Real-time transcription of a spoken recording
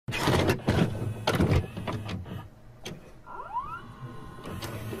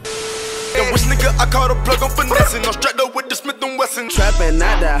I caught a plug, I'm finessing. I'm strapped up with the Smith & Wesson. Trapping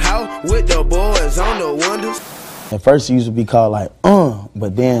out the house with the boys on the windows. At first it used to be called like,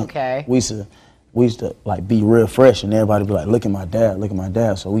 but then we used to like be real fresh and everybody be like, look at my dad, look at my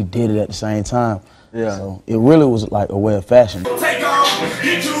dad. So we did it at the same time. Yeah. So it really was like a way of fashion. Take off,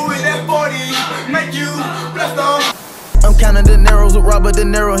 hit you with that 40, make you blessed on. I'm counting De Niro's with Robert De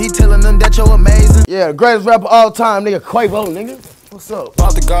Niro. He telling them that you're amazing. Yeah, the greatest rapper all time, nigga, Quavo, nigga. What's up?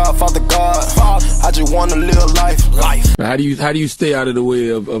 Father God, I just wanna live life. How do you stay out of the way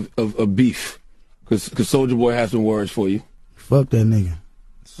of beef? Cause Soulja Boy has some words for you. Fuck that nigga.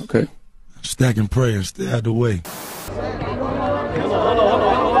 Okay. Stack and pray and stay out the way.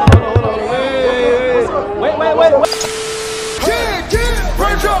 Wait. Yeah.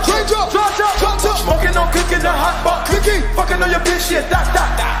 Brains up, drop. Smoking on cooking the hot pot. Cooking, fucking on your bitch shit.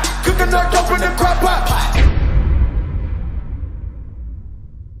 That. Cooking the dope in the crap pot.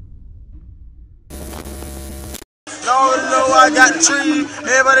 Y'all know I got the tree,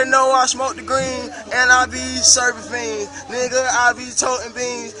 everybody know I smoke the green, and I be serving fiends, nigga, I be toting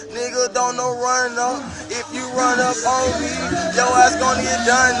beans, nigga don't know run up, if you run up on me, your ass gonna get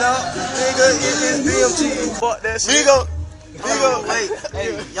done up, nigga, it is BMG, fuck that shit. MIGO, wait,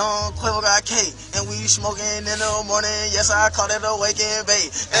 hey, young Quavo got cake, and we smoking in the morning, yes, I call that a wake and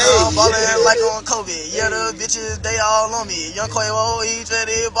bake, and I'm ballin' like on COVID, yeah, the bitches, they all on me, young Quavo, he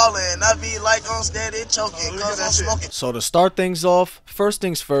steady ballin', I be like I'm steady choking, cause I'm smoking. So to start things off, first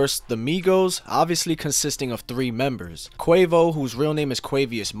things first, the MIGOS, obviously consisting of 3 members. Quavo, whose real name is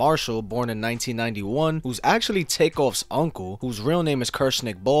Quavius Marshall, born in 1991, who's actually Takeoff's uncle, whose real name is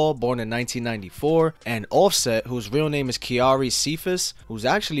Kershnick Ball, born in 1994, and Offset, whose real name is Kiari Cephas, who's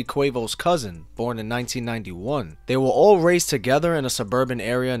actually Quavo's cousin, born in 1991. They were all raised together in a suburban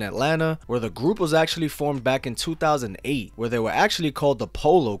area in Atlanta, where the group was actually formed back in 2008, where they were actually called the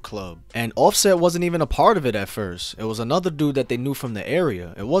Polo Club. And Offset wasn't even a part of it at first. It was another dude that they knew from the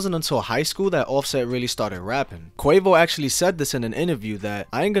area. It wasn't until high school that Offset really started rapping. Quavo actually said this in an interview that,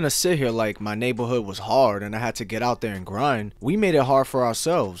 I ain't gonna sit here like my neighborhood was hard and I had to get out there and grind. We made it hard for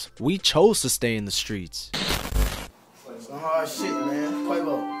ourselves. We chose to stay in the streets. Some hard shit, man.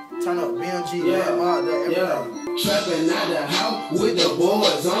 Quavo, turn up BMG, man. Trapping out the house with the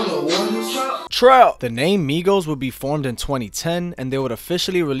boys on the windows. Trout. The name MIGOS would be formed in 2010, and they would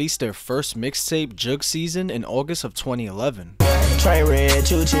officially release their first mixtape, Jug Season, in August of 2011. Train red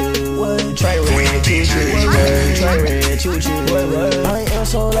choo choo, train red choo choo, train red choo choo. I am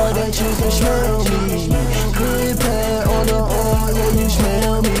so loud that you can smell me. Good pad on the arm, yeah, you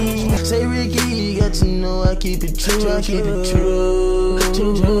smell me. Say Ricky, you got to know I keep it true, I keep it true.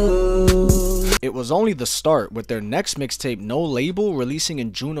 It was only the start, with their next mixtape, No Label, releasing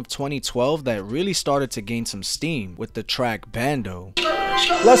in June of 2012, that really started to gain some steam with the track Bando.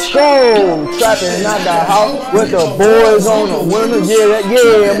 Let's go! Trapping out the house with the boys on the windows.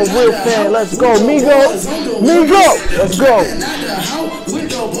 Yeah, I'm a real fan. Let's go, MIGO! Let's go!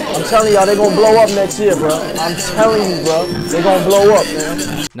 I'm telling y'all, they're gonna blow up next year, bro. I'm telling you, bro. They're gonna blow up,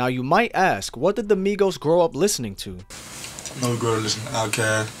 man. Now, you might ask, what did the MIGOS grow up listening to? No girl listen to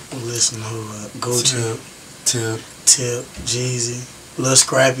Outkast. Listen to Go Tip, Jeezy, Lil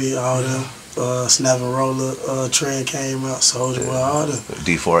Scrappy, all them. Snap and Roller, Trend came out, Soulja Boy, all them.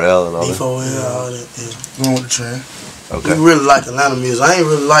 D4L and all that. D4L, all that. Going with the Trend. Okay. We really like Atlanta music. I ain't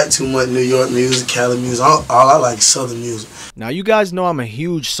really like too much New York music, Cali music. All I like is Southern music. Now, you guys know I'm a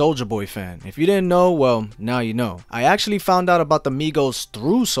huge Soulja Boy fan. If you didn't know, well, now you know. I actually found out about the MIGOS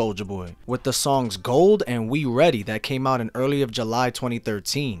through Soulja Boy, with the songs Gold and We Ready that came out in early of July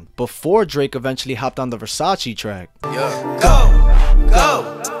 2013, before Drake eventually hopped on the Versace track. Yeah. Go,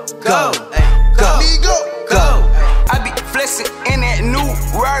 hey, go. I be flexing in that new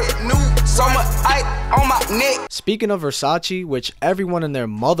summer ice on my neck. Speaking of Versace, which everyone and their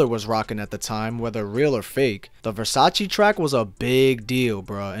mother was rocking at the time, whether real or fake, the Versace track was a big deal,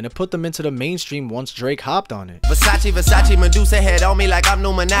 bruh, and it put them into the mainstream once Drake hopped on it. Versace, Medusa head on me like I'm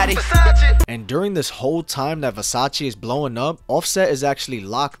Illuminati. And during this whole time that Versace is blowing up, Offset is actually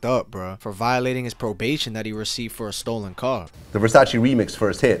locked up, bruh, for violating his probation that he received for a stolen car. The Versace remix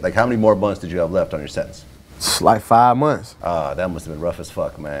first hit. Like, how many more months did you have left on your sentence? Like 5 months. That must have been rough as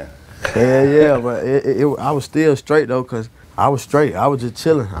fuck, man. Yeah, but I was still straight though, cause I was straight. I was just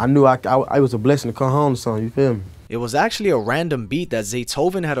chilling. I knew it was a blessing to come home to something. You feel me? It was actually a random beat that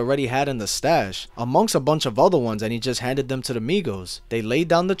Zaytoven had already had in the stash, amongst a bunch of other ones, and he just handed them to the Migos. They laid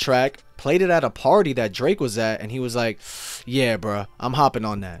down the track, played it at a party that Drake was at, and he was like, yeah bruh, I'm hopping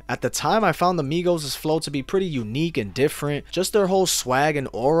on that. At the time, I found the Migos' flow to be pretty unique and different. Just their whole swag and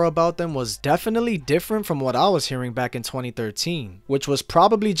aura about them was definitely different from what I was hearing back in 2013, which was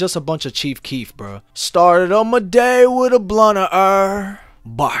probably just a bunch of Chief Keef, bruh. Started on my day with a blunt of air.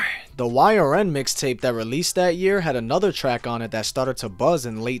 Bye. The YRN mixtape that released that year had another track on it that started to buzz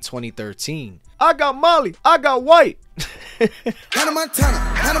in late 2013. I got Molly, I got white. Hannah Montana,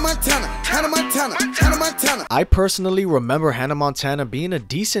 Hannah Montana, Hannah Montana, Hannah Montana. I personally remember Hannah Montana being a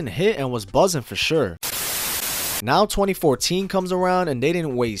decent hit and was buzzing for sure. Now 2014 comes around and they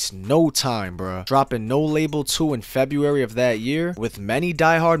didn't waste no time, bruh. Dropping No Label 2 in February of that year, with many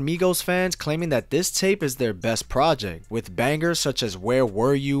diehard Migos fans claiming that this tape is their best project, with bangers such as Where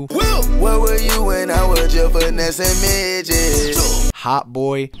Were You? Where were you when I was your finessing midget? Hot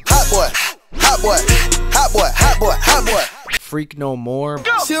Boy. Hot boy, hot boy, hot boy, hot boy, hot boy. Freak No More.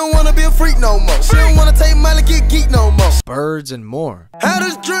 She don't wanna be a freak no more. She don't wanna take Molly, get geek no more. Birds and more. Had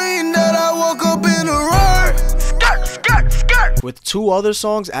a dream that I woke up in a roar. Skirt, skirt, skirt. With two other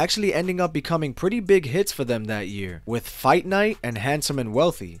songs actually ending up becoming pretty big hits for them that year, with Fight Night and Handsome and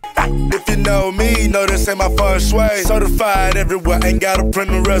Wealthy. If you know me, know this ain't my first way. Certified everywhere, ain't gotta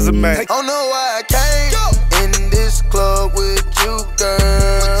print a resume. I don't know why I came in this club with you,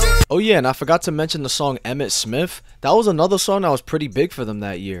 girl. Oh yeah, and I forgot to mention the song Emmett Smith. That was another song that was pretty big for them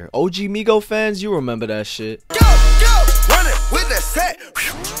that year. OG Migo fans, you remember that shit. Go, run it with that set.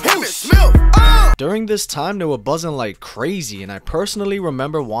 Emmett Smith. During this time, they were buzzing like crazy, and I personally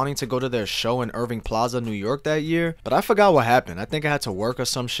remember wanting to go to their show in Irving Plaza, New York that year, but I forgot what happened. I think I had to work or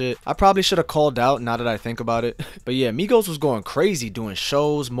some shit. I probably should have called out now that I think about it. But yeah, Migos was going crazy doing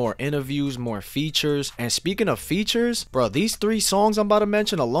shows, more interviews, more features. And speaking of features, bro, these three songs I'm about to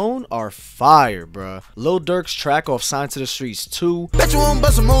mention alone are fire, bro. Lil Durk's track off Sign to the Streets 2. Bet you won't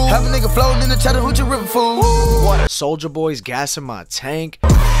bust a move. Have a nigga floating in the Chattahoochee River, fool. Soulja Boy's Gas in My Tank.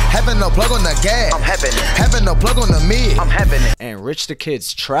 Having no plug on the gas. I'm having it. Having no plug on the mid. I'm having it. And Rich the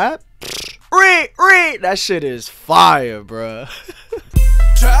Kid's Trap. That shit is fire, bruh.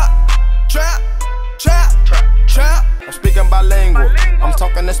 Trap, trap, trap, trap, trap. I'm speaking bilingual. I'm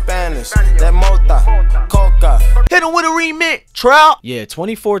talking the Spanish. That mota, coca. Hit him with a remix, Trout. Yeah,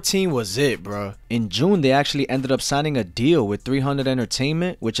 2014 was it, bro. In June, they actually ended up signing a deal with 300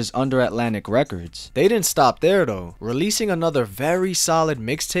 Entertainment, which is under Atlantic Records. They didn't stop there though, releasing another very solid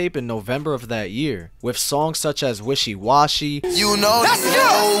mixtape in November of that year, with songs such as Wishy Washy. You know,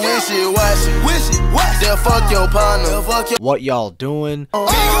 wishy washy, wishy washy. They'll fuck your partner, fuck your. What Y'all Doing? All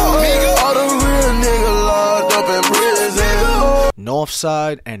the real niggas locked up in prison.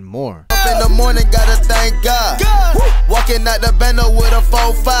 Northside and more. Up in the morning, gotta thank God. Walking out the bender with a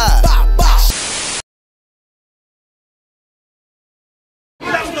 4-5.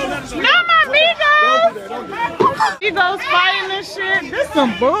 Not my Migos! Migos fighting this shit. This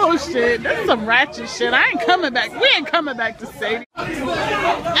some bullshit. This some ratchet shit. I ain't coming back. We ain't coming back to Sadie. Hey,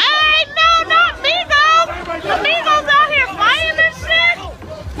 no, not Migos! The Migos out here fighting this shit?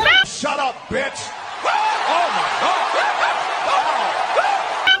 No. Shut up, bitch! Oh my God!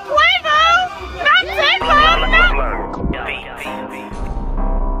 Not Quavo! Not Takeoff!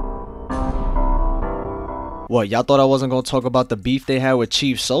 What, y'all thought I wasn't gonna talk about the beef they had with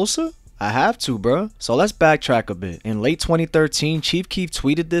Chief Sosa? I have to, bruh. So let's backtrack a bit. In late 2013, Chief Keef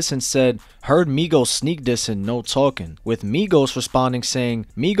tweeted this and said, heard Migos sneak diss and no talking, with Migos responding saying,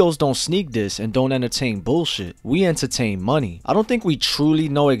 Migos don't sneak diss and don't entertain bullshit. We entertain money. I don't think we truly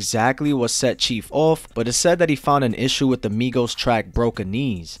know exactly what set Chief off, but it said that he found an issue with the Migos track Broken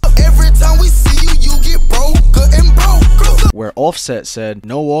Knees. Every time we see you, you get broke and broke. Where Offset said,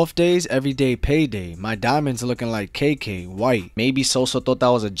 no off days, everyday payday. My diamonds looking like KK, white. Maybe Sosa thought that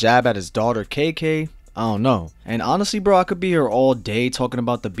was a jab at his daughter KK? I don't know. And honestly, bro, I could be here all day talking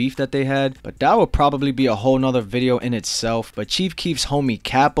about the beef that they had, but that would probably be a whole nother video in itself. But Chief Keef's homie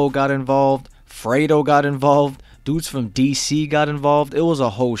Capo got involved, Fredo got involved, dudes from DC got involved. It was a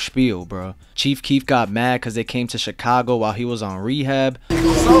whole spiel, bro. Chief Keef got mad because they came to Chicago while he was on rehab. Too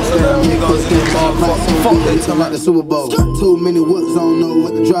many whoops, don't know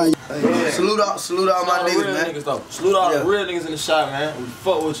what to try. Salute out my niggas, man. Salute all the real niggas in the shop, man. We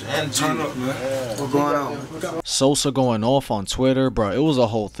fuck with you and turn up, man. What's going on? Sosa going off on Twitter, bro. It was a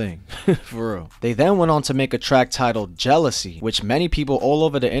whole thing. For real. They then went on to make a track titled Jealousy, which many people all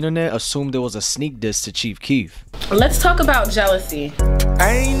over the internet assumed it was a sneak diss to Chief Keef. Let's talk about Jealousy.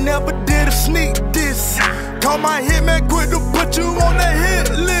 I ain't never did a sneak diss. Call my hitman quick to put you on the hit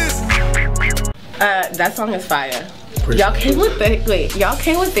list. That song is fire. Y'all came with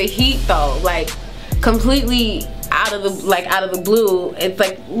the heat though, like completely out of the blue. It's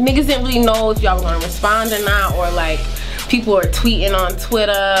like niggas didn't really know if y'all were gonna respond or not, or like people are tweeting on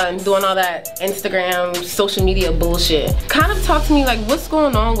Twitter and doing all that Instagram, social media bullshit. Kind of talk to me like what's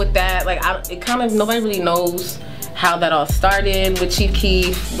going on with that? Like nobody really knows how that all started with Chief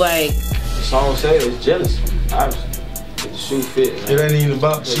Keef. Like the song say it's jealousy, obviously. The shoe fit. Man. It ain't even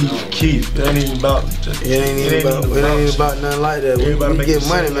about Chief Keef. It ain't even about. It ain't even about nothing like that. We get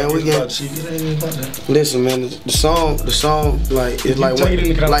money, man. We get. It ain't even about that. Listen, man. The song, like it's like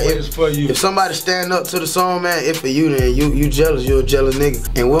if somebody stand up to the song, man, if for you, then you jealous. You're a jealous nigga.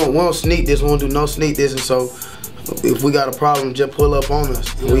 And we don't sneak this. We don't do no sneak this. And so if we got a problem, just pull up on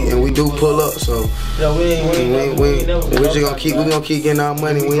us. And we do pull up. So yeah, we just gonna keep getting our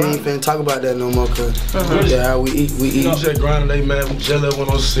money. We ain't finna talk about that no more, cause yeah, how we eat. We just grinding today, man. We jealous when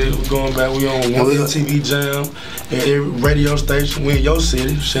on set. We going back. We on one TV jam and every radio station. We in your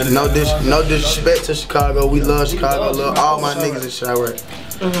city. No disrespect to Chicago. We love Chicago. Love all my niggas in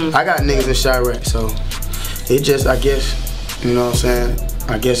Chirac. I got niggas in Chirac, so it just, I guess, you know what I'm saying?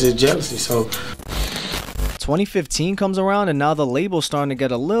 I guess it's jealousy. So 2015 comes around and now the label's starting to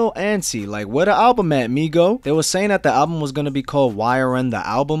get a little antsy. Like, where the album at, MIGO? They were saying that the album was going to be called YRN the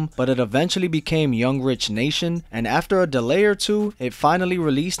Album, but it eventually became Young Rich Nation, and after a delay or two, it finally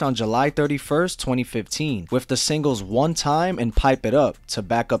released on July 31st, 2015, with the singles One Time and Pipe It Up to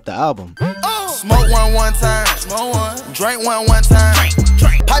back up the album. Smoke one time, smoke one, drink one time,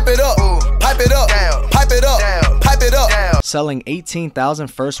 pipe it up, pipe it up, pipe it up, pipe it up. Selling 18,000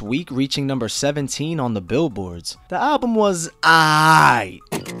 first week, reaching number 17 on the billboards. The album was aight.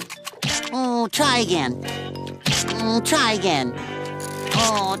 Oh, try again. Try again.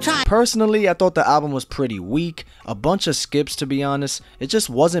 Oh, try. Personally, I thought the album was pretty weak, a bunch of skips to be honest. It just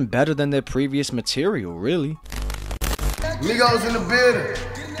wasn't better than their previous material, really. MIGOs in the building.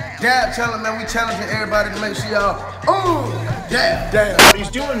 Dab challenge, man. We challenging everybody to make sure y'all, dab. He's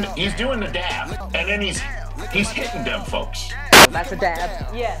doing the dab, and then he's hitting them folks. That's a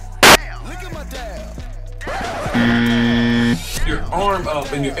dab. Yes. Your arm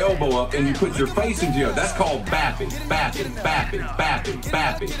up and your elbow up, and you put your face into it. That's called bapping.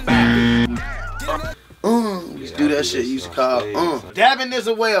 Just do that shit you used to call dabbing is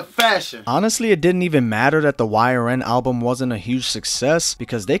a way of fashion. Honestly, it didn't even matter that the YRN album wasn't a huge success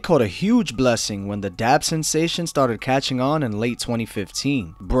because they caught a huge blessing when the dab sensation started catching on in late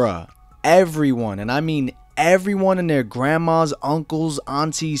 2015. Bruh, everyone, and I mean everyone and their grandmas, uncles,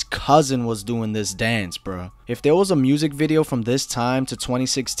 aunties, cousin was doing this dance, bruh. If there was a music video from this time to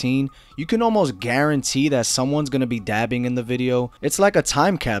 2016, you can almost guarantee that someone's gonna be dabbing in the video. It's like a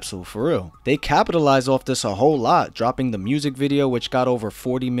time capsule, for real. They capitalized off this a whole lot, dropping the music video which got over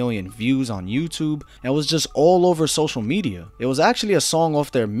 40 million views on YouTube and was just all over social media. It was actually a song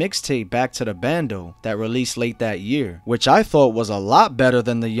off their mixtape Back to the Bando that released late that year, which I thought was a lot better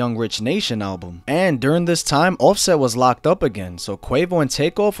than the Young Rich Nation album. And during this time, Offset was locked up again, so Quavo and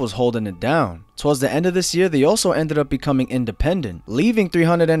Takeoff was holding it down. Towards the end of this year, they also ended up becoming independent, leaving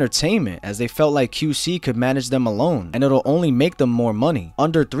 300 Entertainment as they felt like QC could manage them alone and it'll only make them more money.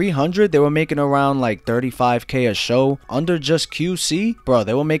 Under 300, they were making around like 35K a show. Under just QC, bro,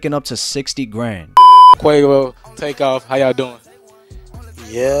 they were making up to 60 grand. Quavo, Takeoff, how y'all doing?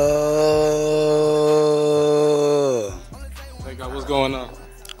 Yeah. Takeoff, what's going on?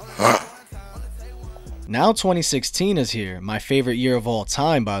 Now 2016 is here, my favorite year of all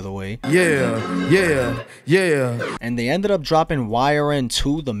time, by the way. Yeah. And they ended up dropping YRN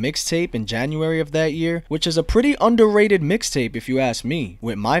 2, the mixtape, in January of that year, which is a pretty underrated mixtape if you ask me,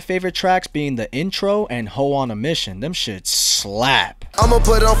 with my favorite tracks being the intro and Ho on a Mission. Them shit slap. I'ma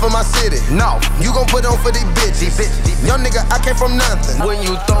put on for my city. No, you gon' put on for these bitches. Young nigga, I came from nothing. When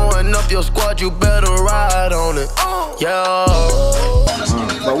you throwing up your squad, you better ride on it.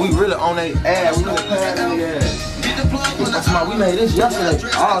 But we really on that ass. We really paying that ass. That's why we made this yesterday.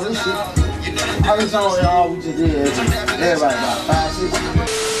 All this shit. All this all we just did. Everybody about 5,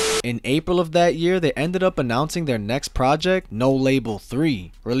 6. In April of that year, they ended up announcing their next project, No Label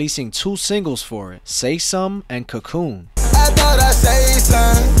 3, releasing 2 singles for it, Say Some and Cocoon. I thought I say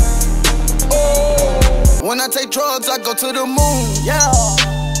something. Oh, when I take drugs, I go to the moon. Yeah,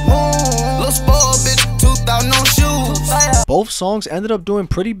 moon. Little spoiled bitch, 2,000 no shoes. Both songs ended up doing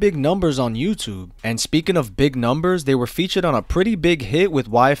pretty big numbers on YouTube. And speaking of big numbers, they were featured on a pretty big hit with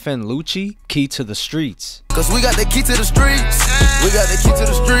YFN Lucci, Key to the Streets. Cause we got the key to the streets. We got the key to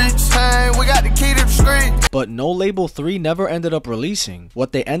the streets. Hey, we got the key to the streets. But No Label 3 never ended up releasing.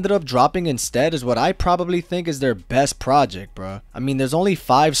 What they ended up dropping instead is what I probably think is their best project, bruh. I mean, there's only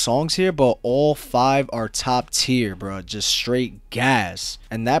 5 songs here, but all 5 are top tier, bruh. Just straight gas.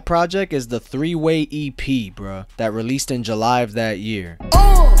 And that project is the 3-Way EP, bruh, that released in July of that year.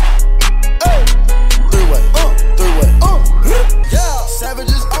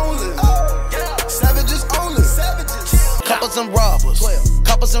 Savages only. Savages only. Coppers and robbers.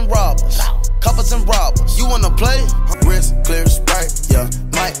 Coppers and robbers. Coppers and robbers. You wanna play? Wrist clear, Sprite, yeah.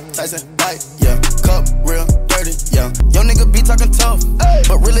 Mike Tyson, bite, yeah. Cup real dirty, yeah. Yo nigga be talking tough,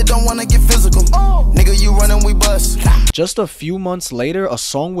 but really don't wanna get physical. Nigga, you running, we bust. Just a few months later, a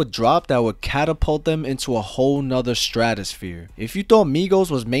song would drop that would catapult them into a whole nother stratosphere. If you thought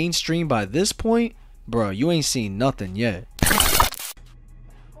MIGOS was mainstream by this point, bruh, you ain't seen nothing yet.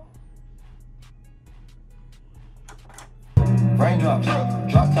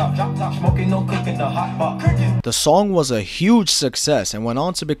 The song was a huge success and went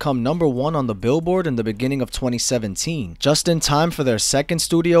on to become #1 on the Billboard in the beginning of 2017, just in time for their second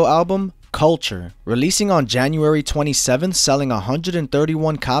studio album, Culture, releasing on January 27th, selling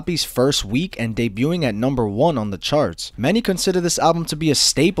 131 copies first week and debuting at #1 on the charts. Many consider this album to be a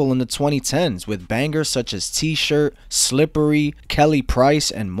staple in the 2010s, with bangers such as T-Shirt, Slippery, Kelly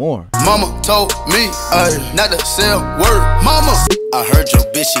Price, and more. Mama told me not to sell word. Mama, I heard your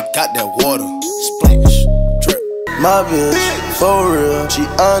bitch, she got that water. Splash, drip. My bitch, for real, she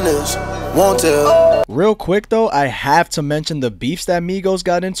honest, won't tell. Real quick though, I have to mention the beefs that MIGOS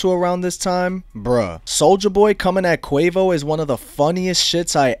got into around this time. Bruh, Soulja Boy coming at Quavo is one of the funniest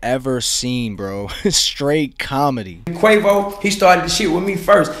shits I ever seen, bro. Straight comedy. Quavo, he started the shit with me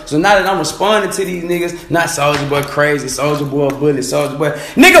first. So now that I'm responding to these niggas, not Soulja Boy crazy, Soulja Boy bully, Soulja Boy.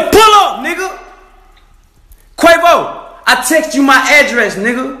 Nigga, pull up, nigga! Quavo, I text you my address,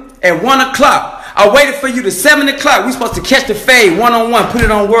 nigga, at 1 o'clock. I waited for you to 7 o'clock. We supposed to catch the fade one-on-one, put it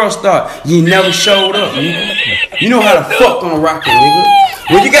on World Star. You never showed up, nigga. You know how to fuck on a rocket, nigga.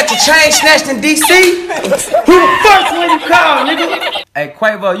 When you got your chain snatched in DC, who the first one you call, nigga? Hey,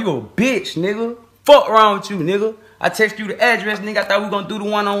 Quavo, you a bitch, nigga. Fuck wrong with you, nigga. I text you the address, nigga. I thought we gonna do the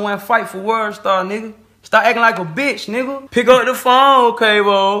one-on-one fight for World Star, nigga. Stop acting like a bitch, nigga. Pick up the phone,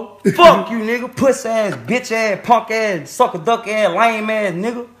 Quavo. Fuck you, nigga. Puss ass, bitch ass, punk ass, sucker duck ass, lame ass,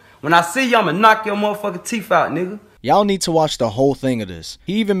 nigga. When I see you, I'ma knock your motherfucking teeth out, nigga. Y'all need to watch the whole thing of this.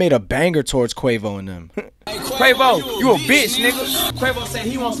 He even made a banger towards Quavo and them. Hey, Quavo, you a bitch, nigga. Quavo said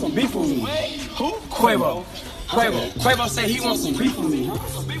he wants some beef with me. Who? Quavo. Quavo said he wants some beef with me.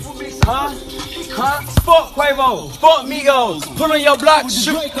 Huh? Fuck Quavo. Fuck MIGOS. Put on your block.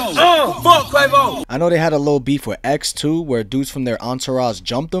 Fuck Quavo. I know they had a little beef with X too, where dudes from their entourage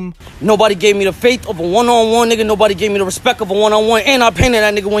jumped them. Nobody gave me the faith of a one-on-one, nigga. Nobody gave me the respect of a one-on-one. And I painted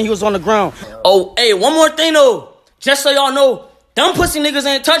that nigga when he was on the ground. Oh, hey, one more thing though. Just so y'all know, them pussy niggas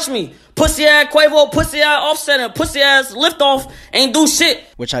ain't touch me. Pussy ass Quavo, pussy ass Offset, and pussy ass Liftoff ain't do shit.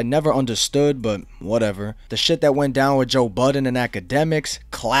 Which I never understood, but whatever. The shit that went down with Joe Budden and Academics,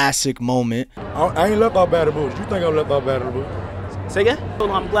 classic moment. I ain't left out Bad Boujie. You think I left out Bad Boujie? Say again?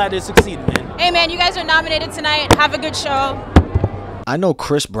 I'm glad they succeeded, man. Hey man, you guys are nominated tonight. Have a good show. I know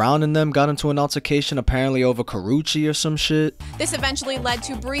Chris Brown and them got into an altercation apparently over Karuchi or some shit. This eventually led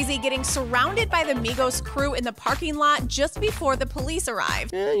to Breezy getting surrounded by the MIGOS crew in the parking lot just before the police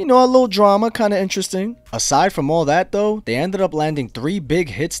arrived. Yeah, you know, a little drama, kind of interesting. Aside from all that though, they ended up landing 3 big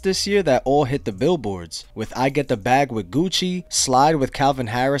hits this year that all hit the billboards, with I Get the Bag with Gucci, Slide with Calvin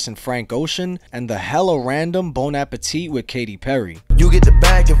Harris and Frank Ocean, and the hella random Bon Appetit with Katy Perry. You get the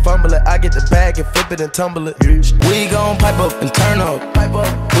bag and fumble it, I get the bag and flip it and tumble it. We gon' pipe up and turn up.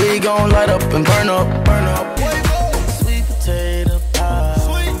 We gon' light up and burn up. Sweet potato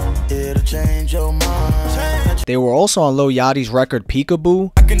pie, it'll change your mind. They were also on Lil Yachty's record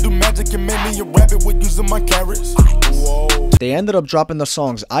Peekaboo. I can do magic and make me a rabbit with using my carrots. They ended up dropping the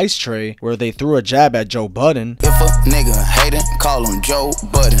songs Ice Tray, where they threw a jab at Joe Budden. If a nigga hatin', call him Joe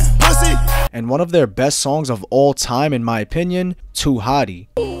Budden. And one of their best songs of all time, in my opinion, Too Hottie.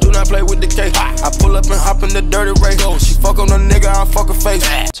 Do not play with the cake. I pull up and hop in the dirty race. She fuck on a nigga, I fuck her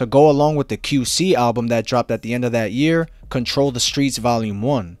face. To go along with the QC album that dropped at the end of that year, Control the Streets Volume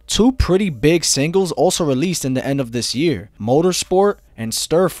 1. 2 pretty big singles also released in the end of this year, Motorsport and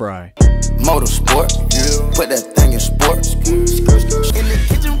Stir Fry. Motorsport, put that thing in sports. In the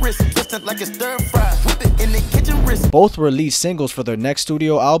kitchen wrist, just like a stir fry. Whip it in the kitchen wrist. Both released singles for their next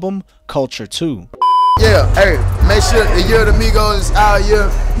studio album, Culture 2. Yeah, hey, make sure the year of the MIGOS is our year.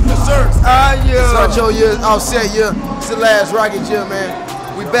 Yes, sir. It's our year. It's not your year, Offset year. It's the last rocket year,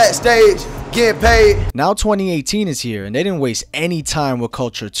 man. We backstage Get paid. Now 2018 is here, and they didn't waste any time with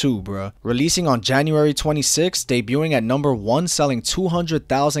Culture 2, bruh. Releasing on January 26th, debuting at #1, selling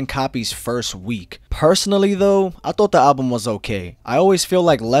 200,000 copies first week. Personally though, I thought the album was okay. I always feel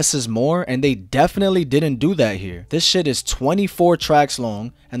like less is more, and they definitely didn't do that here. This shit is 24 tracks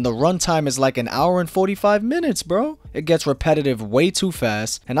long, and the runtime is like an hour and 45 minutes, bro. It gets repetitive way too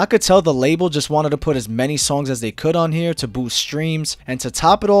fast, and I could tell the label just wanted to put as many songs as they could on here to boost streams, and to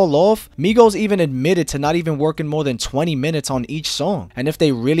top it all off, MIGOS even admitted to not even working more than 20 minutes on each song, and if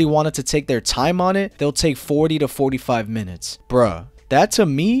they really wanted to take their time on it, they'll take 40 to 45 minutes. Bruh. That to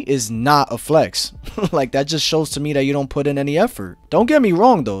me is not a flex. Like, that just shows to me that you don't put in any effort. Don't get me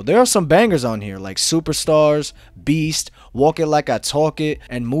wrong though, there are some bangers on here like Superstars, Beast, Walk It Like I Talk It,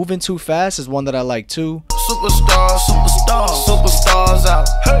 and Moving Too Fast is one that I like too. Superstars, superstars, superstars out.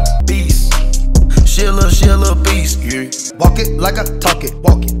 Hey. Beast, she a little beast. Yeah. Walk it like I talk it,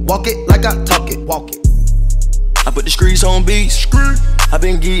 walk it like I talk it, walk it. I put the screens on beats. I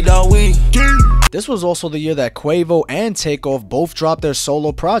been geeked all week. This was also the year that Quavo and Takeoff both dropped their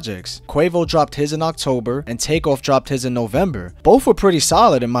solo projects. Quavo dropped his in October, and Takeoff dropped his in November. Both were pretty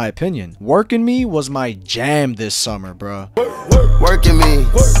solid in my opinion. Workin' Me was my jam this summer, bruh. Working me,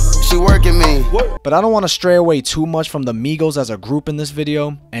 she working me. But I don't want to stray away too much from the Migos as a group in this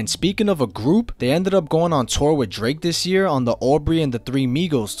video. And speaking of a group, they ended up going on tour with Drake this year on the Aubrey and the Three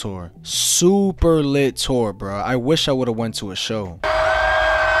Migos tour. Super lit tour, bruh. I wish I would have went to a show.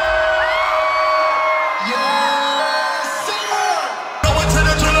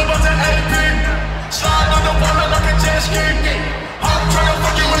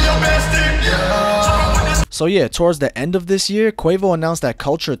 So yeah, towards the end of this year, Quavo announced that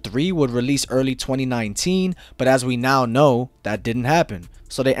Culture 3 would release early 2019, but as we now know, that didn't happen.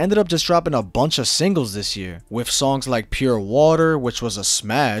 So they ended up just dropping a bunch of singles this year, with songs like Pure Water, which was a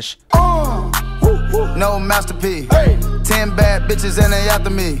smash. No masterpiece. 10 bad bitches and they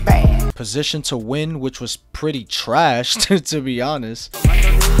after me. Position to Win, which was pretty trash, to be honest.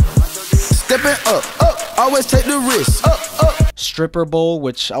 Stepping up, always take the risk. Stripper Bowl,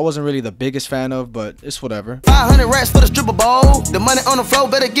 which I wasn't really the biggest fan of, but it's whatever. 500 racks for the stripper bowl. The money on the floor,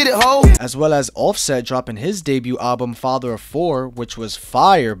 better get it ho. As well as Offset dropping his debut album Father of Four, which was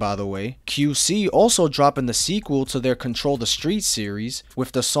fire by the way. QC also dropping the sequel to their Control the Streets series,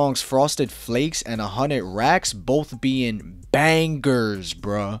 with the songs Frosted Flakes and 100 Racks both being bangers,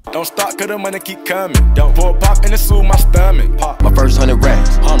 bruh. Don't stop cause the money keep coming. Don't pour pop in the suit my stomach. Pop. My first 100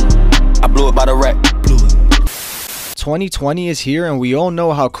 racks, I blew it by the rack. 2020 is here, and we all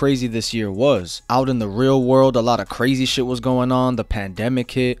know how crazy this year was. Out in the real world, a lot of crazy shit was going on, the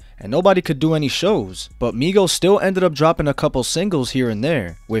pandemic hit, and nobody could do any shows. But MIGO still ended up dropping a couple singles here and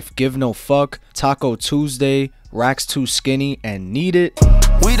there, with Give No Fuck, Taco Tuesday, Racks Too Skinny, and Need It.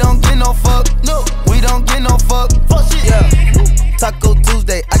 We don't get no fuck, no, we don't get no fuck, shit. Yeah. Taco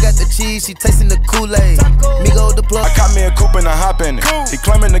Tuesday, I got the cheese, she tasting the Kool-Aid. MIGO the plug. I caught me a coupe and I hop in it. He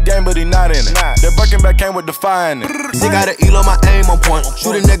claiming the game, but he not in it. That Birkin back came with Define it. They got an elo, my aim on point.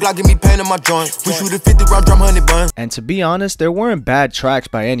 Shooting that Glock, give me pain in my joint. We shoot a 50 round drum, honey bun. And to be honest, there weren't bad tracks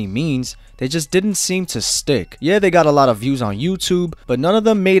by any means. They just didn't seem to stick. Yeah, they got a lot of views on YouTube, but none of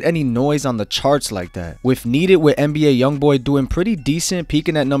them made any noise on the charts like that. With Need It with NBA Youngboy doing pretty decent,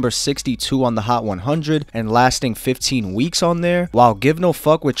 peaking at number 62 on the Hot 100 and lasting 15 weeks on there, while Give No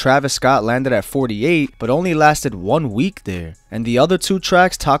Fuck with Travis Scott landed at 48, but only lasted 1 week there. And the other two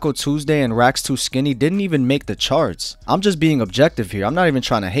tracks, Taco Tuesday and Racks Too Skinny, didn't even make the charts. I'm just being objective here. I'm not even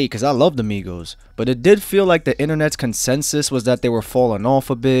trying to hate because I love the Migos. But it did feel like the internet's consensus was that they were falling off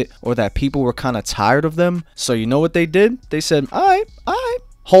a bit, or that people were kind of tired of them. So you know what they did? They said, alright,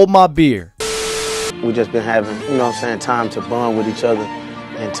 hold my beer. We just been having, you know what I'm saying, time to bond with each other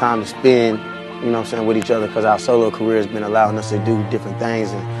and time to spend, you know what I'm saying, with each other, because our solo career has been allowing us to do different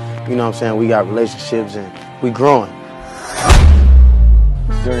things, and you know what I'm saying, we got relationships and we growing.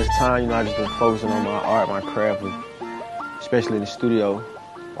 During this time, you know, I just been focusing on my art, my craft, especially in the studio.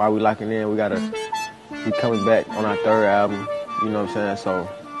 While we locking in, we coming back on our 3rd album, you know what I'm saying, so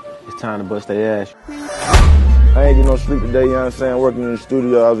it's time to bust their ass. I ain't getting no sleep today, you know what I'm saying, working in the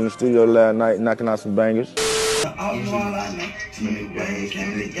studio. I was in the studio last night knocking out some bangers. Yeah,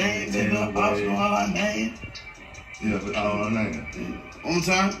 but all night. On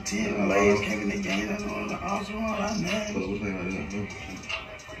time? 10 ways came in the game. I know the also all I name. What's name?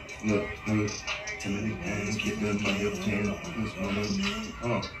 Look. 10 of the games, keep them money up 10.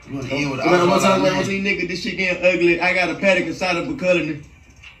 Oh. One time when I see nigga, this shit getting ugly. I got a paddock inside of Buckling.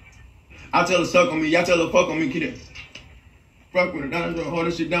 I tell her suck on me, y'all tell her fuck on me, kid. Fuck with her, down, hold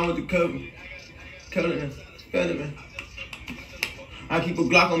this shit down with the cover. Cut it, man. I keep a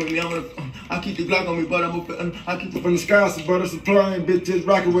Glock on me, I keep the Glock on me, but I keep it From the skies to butter supplying, bitches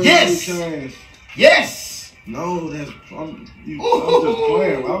rocking with yes! chains. Yes! No, I'm just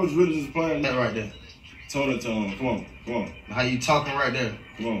playing. I was really just playing. That right there. Tone to tone. Come on. How you talking right there?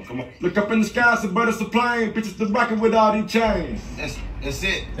 Come on. Look up in the skies to butter supplying, bitches to rocking with all these chains. That's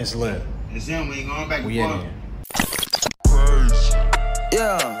it. It's lit. It's him. We ain't going back We in and here.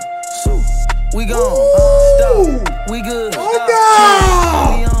 Yeah, so we gone. Stop. We good. Oh no!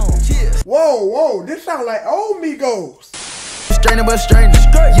 Whoa, this sound like old MIGOs. Straightening but straightening.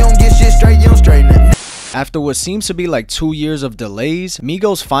 You don't get shit straight, you don't straighten it. After what seems to be like 2 years of delays,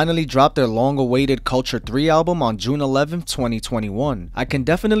 MIGOS finally dropped their long-awaited Culture 3 album on June 11th, 2021. I can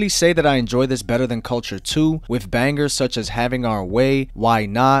definitely say that I enjoy this better than Culture 2, with bangers such as Having Our Way, Why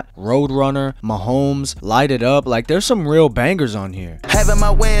Not, Roadrunner, Mahomes, Light It Up. Like, there's some real bangers on here. Having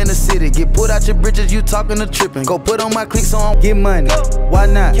my way in the city, get put out your bridges, you talking to tripping. Go put on my clicks on, get money. Why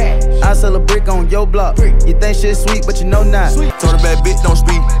not? I sell a brick on your block. You think shit's sweet, but you know not. Told a bad bitch don't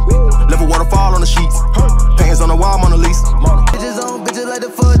speak. Left a waterfall on the sheets. Pants on the wall, Mona Lisa. Bitches on bitches like the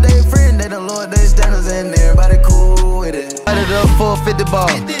fuck they friend. They don't lower their standards and everybody cool with it. Light it up for a 50 ball.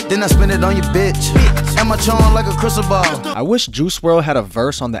 Then I spend it on your bitch. And my charm like a crystal ball. I wish Juice WRLD had a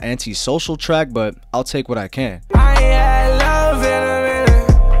verse on the Antisocial track, but I'll take what I can. I ain't had love in a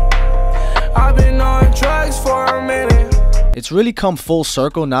minute. I've been on drugs for a minute. It's really come full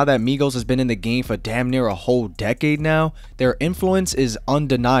circle now that MIGOS has been in the game for damn near a whole decade now. Their influence is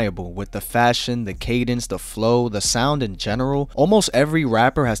undeniable with the fashion, the cadence, the flow, the sound in general. Almost every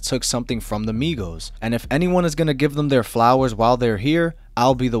rapper has took something from the MIGOS. And if anyone is gonna give them their flowers while they're here,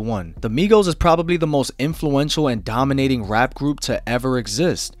 I'll be the one. The MIGOS is probably the most influential and dominating rap group to ever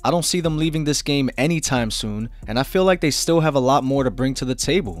exist. I don't see them leaving this game anytime soon, and I feel like they still have a lot more to bring to the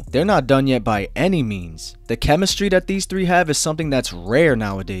table. They're not done yet by any means. The chemistry that these three have is something that's rare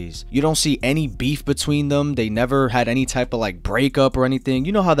nowadays. You don't see any beef between them. They never had any type of like breakup or anything.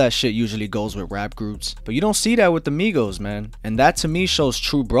 You know how that shit usually goes with rap groups. But you don't see that with the MIGOS, man. And that to me shows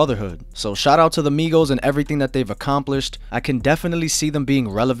true brotherhood. So shout out to the MIGOS and everything that they've accomplished. I can definitely see them being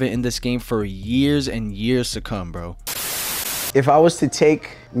relevant in this game for years and years to come, bro. If I was to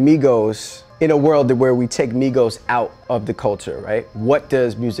take MIGOS in a world where we take MIGOS out of the culture, right? What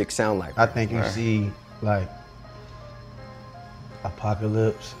does music sound like? I think you see like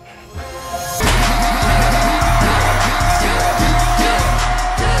Apocalypse,